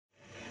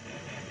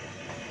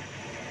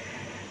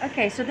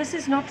Okay, so this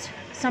is not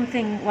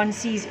something one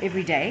sees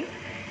every day.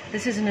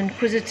 This is an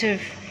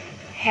inquisitive,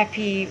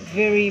 happy,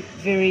 very,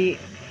 very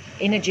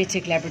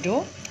energetic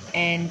Labrador,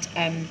 and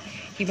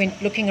he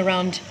went looking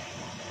around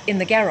in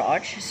the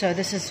garage, so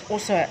this is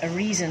also a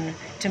reason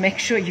to make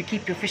sure you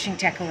keep your fishing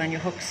tackle and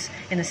your hooks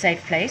in a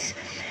safe place.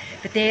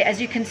 But there,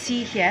 as you can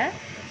see here,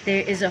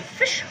 there is a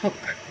fish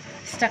hook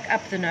stuck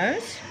up the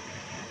nose.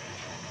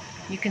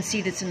 You can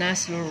see that's a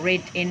nice little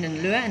red end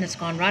and lure, and it's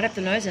gone right up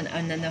the nose,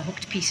 and then the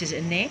hooked piece is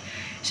in there.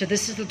 So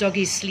this little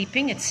doggy is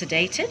sleeping, it's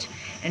sedated,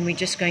 and we're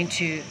just going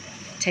to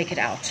take it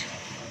out.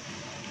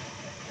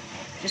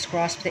 Just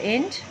grasp the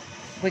end,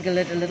 wiggle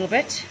it a little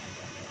bit,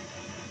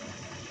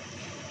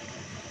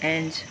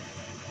 and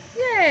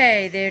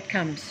yay, there it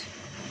comes.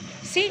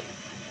 See,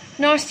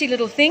 nasty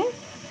little thing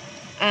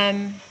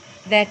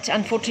that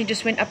unfortunately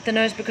just went up the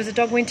nose because the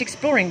dog went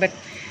exploring, but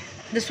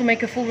this will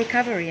make a full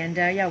recovery, and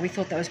yeah, we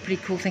thought that was a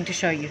pretty cool thing to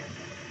show you.